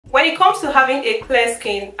When it comes to having a clear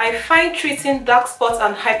skin, I find treating dark spots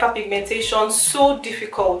and hyperpigmentation so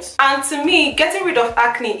difficult. And to me, getting rid of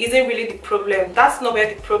acne isn't really the problem. That's not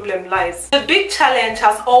where the problem lies. The big challenge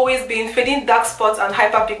has always been fading dark spots and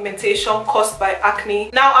hyperpigmentation caused by acne.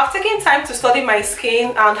 Now, I've taken time to study my skin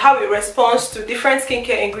and how it responds to different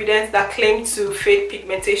skincare ingredients that claim to fade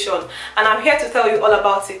pigmentation. And I'm here to tell you all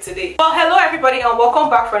about it today. Well, hello everybody and welcome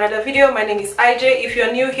back for another video. My name is IJ. If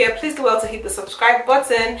you're new here, please do well to hit the subscribe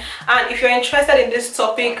button. And if you're interested in this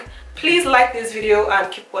topic, please like this video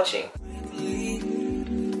and keep watching.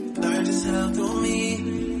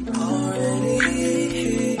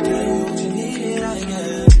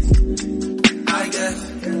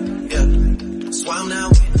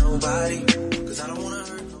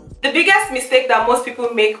 The biggest mistake that most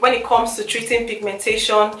people make when it comes to treating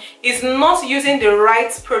pigmentation is not using the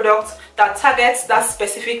right product that targets that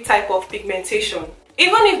specific type of pigmentation.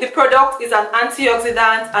 Even if the product is an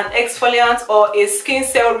antioxidant, an exfoliant, or a skin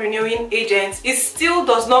cell renewing agent, it still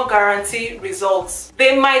does not guarantee results.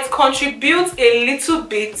 They might contribute a little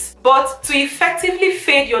bit, but to effectively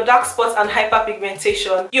fade your dark spots and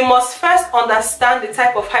hyperpigmentation, you must first understand the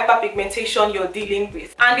type of hyperpigmentation you're dealing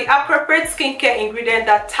with and the appropriate skincare ingredient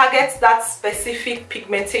that targets that specific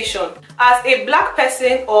pigmentation. As a black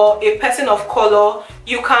person or a person of color,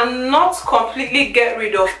 you cannot completely get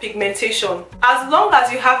rid of pigmentation. As long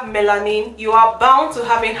as you have melanin, you are bound to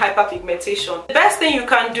having hyperpigmentation. The best thing you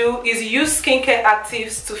can do is use skincare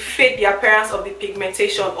actives to fade the appearance of the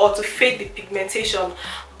pigmentation or to fade the pigmentation.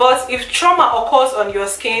 But if trauma occurs on your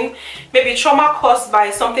skin, maybe trauma caused by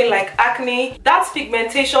something like acne, that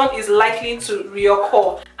pigmentation is likely to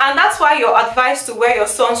reoccur. And that's why you're advised to wear your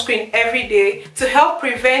sunscreen every day to help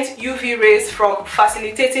prevent UV rays from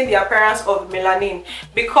facilitating the appearance of melanin.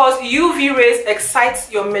 Because UV rays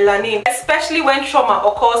excite your melanin, especially when trauma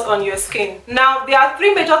occurs on your skin. Now, there are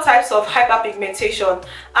three major types of hyperpigmentation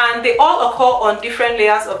and they all occur on different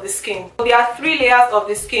layers of the skin. There are three layers of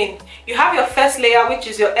the skin. You have your first layer, which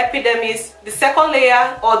is your epidermis, the second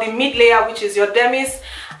layer or the mid layer, which is your dermis,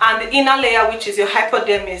 and the inner layer, which is your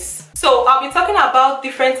hypodermis. So I'll be talking about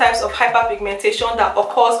different types of hyperpigmentation that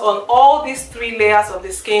occurs on all these three layers of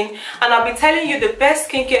the skin, and I'll be telling you the best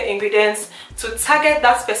skincare ingredients to target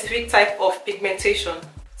that specific type of pigmentation.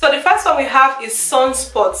 So the first one we have is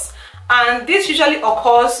sunspots. And this usually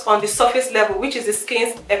occurs on the surface level, which is the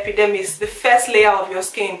skin's epidermis, the first layer of your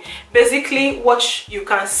skin. Basically what you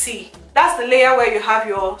can see. That's the layer where you have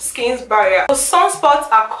your skin's barrier. So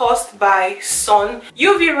sunspots are caused by sun.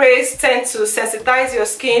 UV rays tend to sensitize your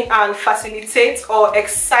skin and facilitate or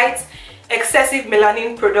excite excessive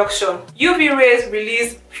melanin production. UV rays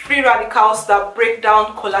release free radicals that break down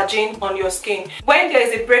collagen on your skin. When there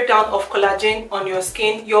is a breakdown of collagen on your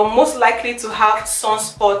skin, you're most likely to have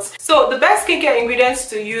sunspots. So the best skincare ingredients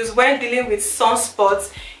to use when dealing with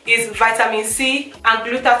sunspots is vitamin C and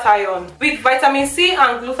glutathione. With vitamin C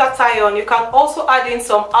and glutathione, you can also add in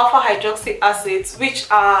some alpha hydroxy acids, which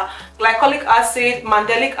are glycolic acid,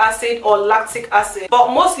 mandelic acid, or lactic acid.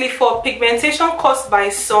 But mostly for pigmentation caused by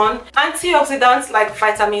sun, antioxidants like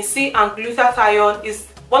vitamin C and glutathione is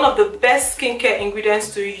one of the best skincare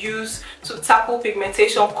ingredients to use to tackle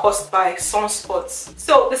pigmentation caused by sunspots.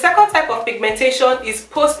 So the second type of pigmentation is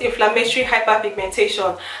post-inflammatory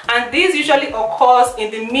hyperpigmentation, and this usually occurs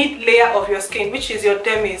in the mid layer of your skin, which is your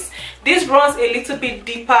dermis. This runs a little bit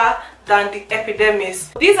deeper than the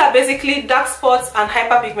epidermis. These are basically dark spots and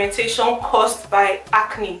hyperpigmentation caused by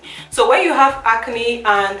acne. So when you have acne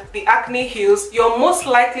and the acne heals, you're most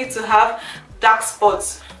likely to have dark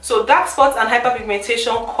spots. So dark spots and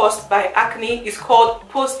hyperpigmentation caused by acne is called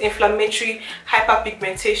post-inflammatory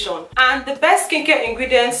hyperpigmentation. And the best skincare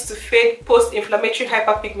ingredients to fade post-inflammatory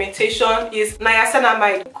hyperpigmentation is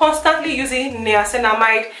niacinamide. Constantly using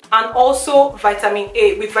niacinamide and also vitamin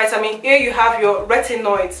A. With vitamin A, you have your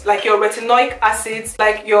retinoids, like your retinoic acids,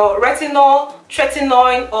 like your retinol,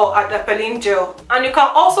 tretinoin, or adapalene gel. And you can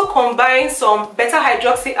also combine some beta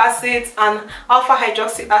hydroxy acids and alpha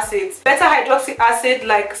hydroxy acids. Beta hydroxy acid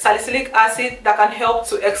like salicylic acid that can help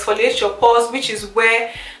to exfoliate your pores, which is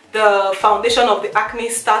where the foundation of the acne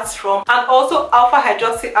starts from, and also alpha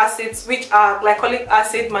hydroxy acids, which are glycolic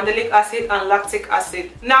acid, mandelic acid, and lactic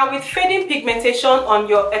acid. Now, with fading pigmentation on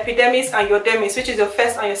your epidermis and your dermis, which is your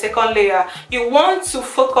first and your second layer, you want to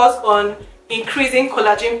focus on increasing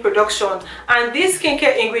collagen production, and these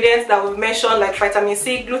skincare ingredients that we've mentioned like vitamin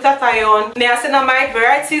C, glutathione, niacinamide,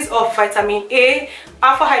 varieties of vitamin A,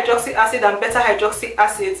 alpha hydroxy acid and beta hydroxy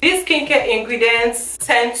acid. These skincare ingredients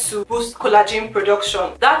tend to boost collagen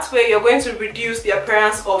production. That way you're going to reduce the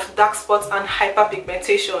appearance of dark spots and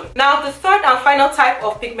hyperpigmentation. Now the third and final type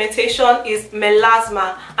of pigmentation is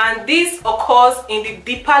melasma, and this occurs in the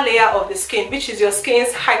deeper layer of the skin, which is your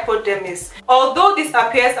skin's hypodermis. Although this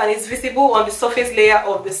appears and is visible on the surface layer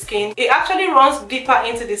of the skin, it actually runs deeper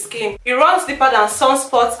into the skin. It runs deeper than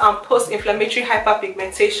sunspots and post-inflammatory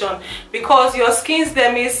hyperpigmentation because your skin's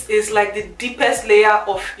dermis is like the deepest layer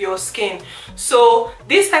of your skin. So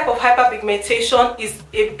this type of hyperpigmentation is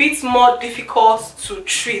a bit more difficult to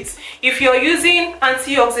treat. If you're using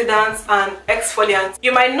antioxidants and exfoliants,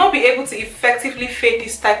 you might not be able to effectively fade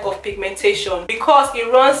this type of pigmentation because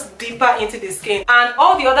it runs deeper into the skin. And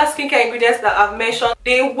all the other skincare ingredients that I've mentioned,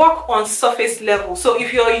 they work on surface level. So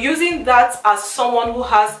if you're using that as someone who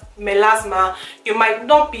has melasma, you might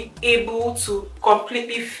not be able to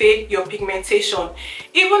completely fade your pigmentation.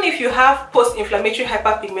 Even if you have post-inflammatory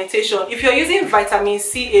hyperpigmentation, if you're using vitamin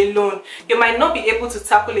C alone, you might not be able to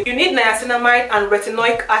tackle it. You need niacinamide and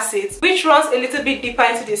retinoic acid, which runs a little bit deeper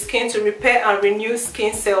into the skin to repair and renew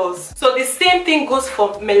skin cells. So the same thing goes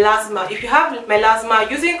for melasma. If you have melasma,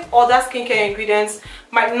 using other skincare ingredients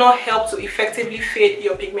might not help to effectively fade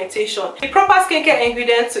your pigmentation. The proper skincare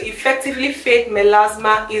ingredient to effectively fade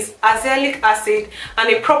melasma is azelaic acid and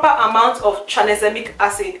a proper amount of tranexamic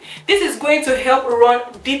acid. This is going to help run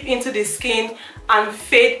deep into the skin and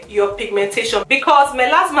fade your pigmentation, because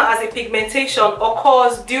melasma as a pigmentation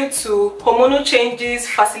occurs due to hormonal changes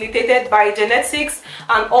facilitated by genetics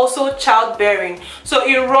and also childbearing. So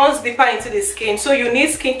it runs deeper into the skin. So you need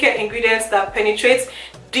skincare ingredients that penetrate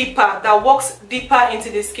deeper, that works deeper into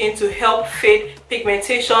the skin to help fade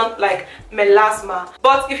pigmentation like melasma.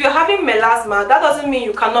 But if you're having melasma, that doesn't mean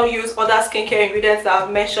you cannot use other skincare ingredients that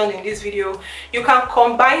I've mentioned in this video. You can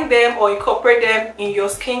combine them or incorporate them in your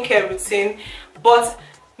skincare routine, but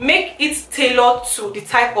make it tailored to the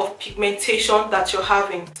type of pigmentation that you're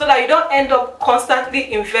having, so that you don't end up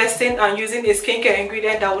constantly investing and using a skincare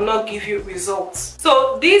ingredient that will not give you results.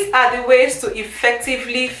 So these are the ways to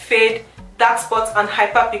effectively fade dark spots and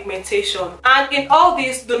hyperpigmentation. And in all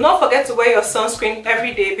this, do not forget to wear your sunscreen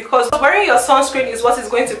every day, because wearing your sunscreen is what is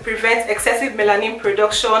going to prevent excessive melanin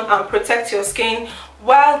production and protect your skin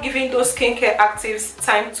while giving those skincare actives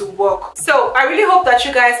time to work. So I really hope that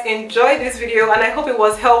you guys enjoyed this video, and I hope it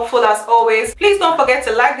was helpful as always. Please don't forget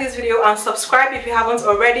to like this video and subscribe if you haven't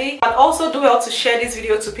already, and also do well to share this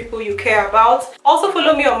video to people you care about. Also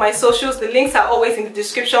follow me on my socials. The links are always in the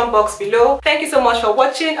description box below. Thank you so much for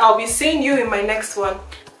watching. I'll be seeing you in my next one.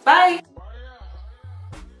 Bye.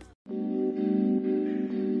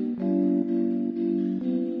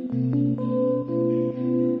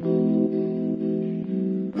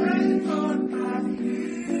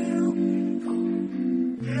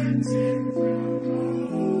 Yeah.